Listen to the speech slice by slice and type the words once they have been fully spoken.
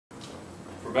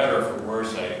for better or for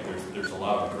worse, there's a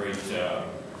lot of great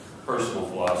personal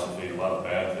philosophy, a lot of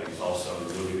bad things also in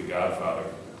the movie The Godfather.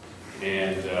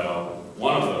 And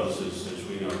one of those is, as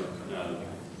we know,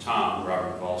 Tom,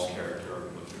 Robert Duvall's character,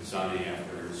 looked at Sonny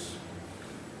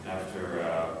after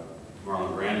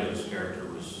Marlon Brando's character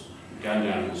was gunned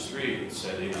down in the street and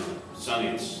said, you know, Sonny,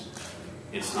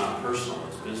 it's not personal,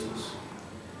 it's business.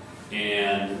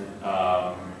 And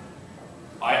I've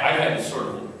had to sort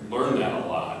of learn that a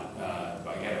lot.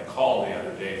 I got a call the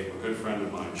other day from a good friend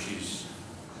of mine. She's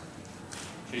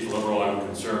liberal, I'm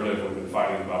conservative. We've been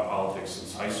fighting about politics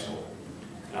since high school.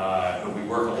 But we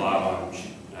work a lot on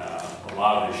a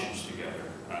lot of issues together.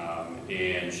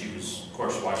 And she was, of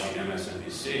course, watching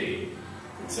MSNBC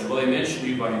and said, well, they mentioned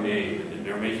you by name, and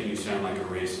they're making you sound like a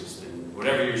racist. And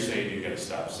whatever you're saying, you've got to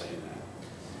stop saying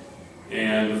that.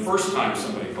 And the first time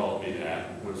somebody called me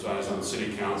that was I was on the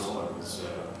city council. I was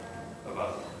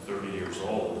about 30 years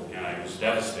old, and I was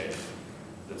devastated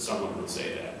that someone would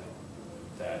say that.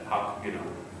 That how, you know,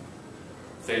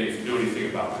 if you knew anything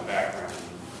about my background,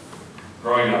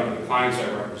 growing up, the clients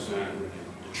I represent,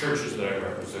 the churches that I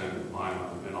represent in Lima,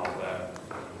 and all of that.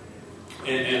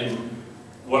 And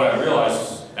what I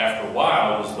realized after a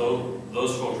while was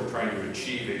those folks were trying to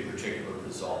achieve a particular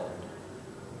result,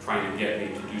 trying to get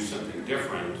me to do something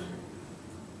different,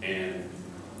 and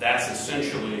that's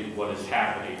essentially what is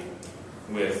happening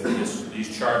with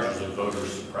these charges of voter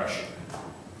suppression.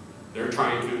 They're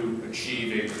trying to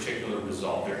achieve a particular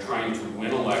result. They're trying to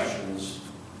win elections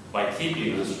by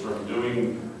keeping us from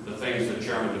doing the things that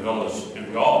Chairman DeVille and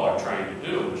we all are trying to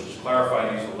do, which is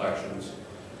clarify these elections,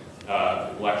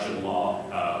 election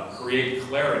law, create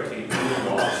clarity in the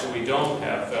law so we don't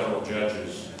have federal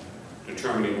judges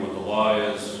determining what the law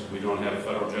is. We don't have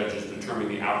federal judges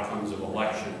determining the outcomes of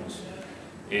elections.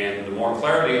 And the more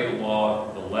clarity in the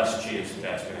law, the less chance that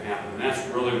that's going to happen. And that's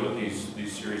really what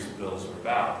these series of bills are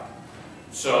about.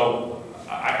 So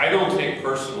I don't take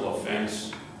personal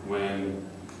offense when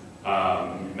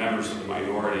members of the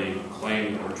minority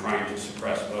claim that we're trying to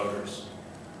suppress voters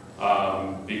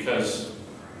because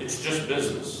it's just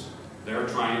business. They're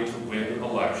trying to win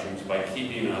elections by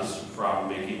keeping us from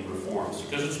making reforms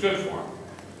because it's good for them.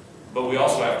 But we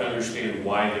also have to understand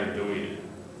why they're doing it.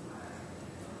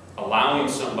 Allowing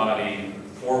somebody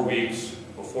 4 weeks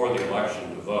before the election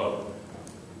to vote,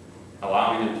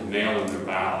 allowing them to mail in their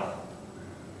ballot,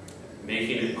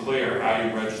 making it clear how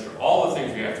you register, all the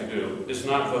things we have to do is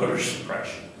not voter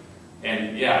suppression.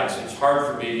 And yeah, it's hard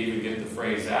for me to even get the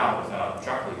phrase out without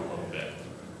chuckling a little bit.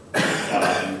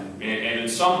 And at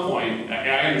some point,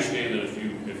 I understand that if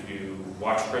you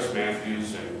watch Chris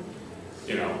Matthews and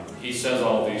you know he says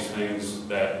all these things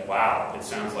that wow, it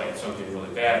sounds like something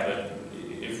really bad. But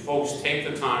if folks take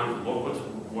the time to look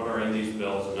what are in these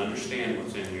bills and understand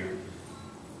what's in here,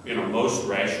 you know, most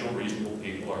rational, reasonable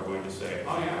people are going to say,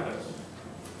 oh yeah,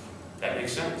 that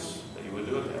makes sense that you would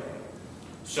do it that way.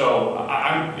 So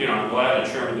I'm glad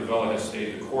that Chairman DeVille has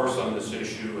stayed the course on this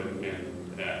issue,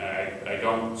 and I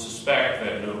don't suspect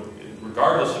that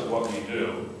regardless of what we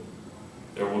do,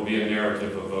 there will be a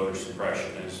narrative of voter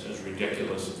suppression, as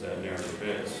ridiculous as that narrative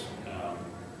is.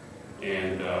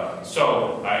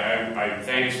 So I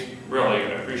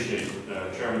really appreciate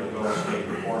Chairman DeVille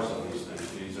staying the course on these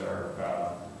things. These are,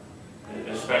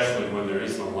 especially when there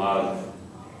isn't a lot of,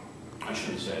 I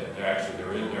shouldn't say it, there have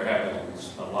been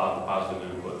a lot of positive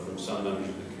input from some members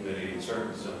of the committee and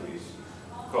certainly some of these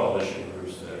coalition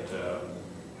groups that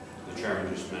the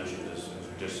chairman just mentioned. As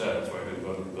we just said, that's why we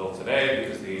voted the bill today,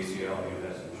 because the ACLU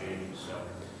has some changes.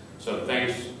 So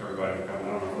thanks everybody for coming. I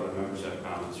don't know whether members have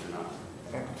comments or not.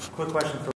 Okay. Quick question for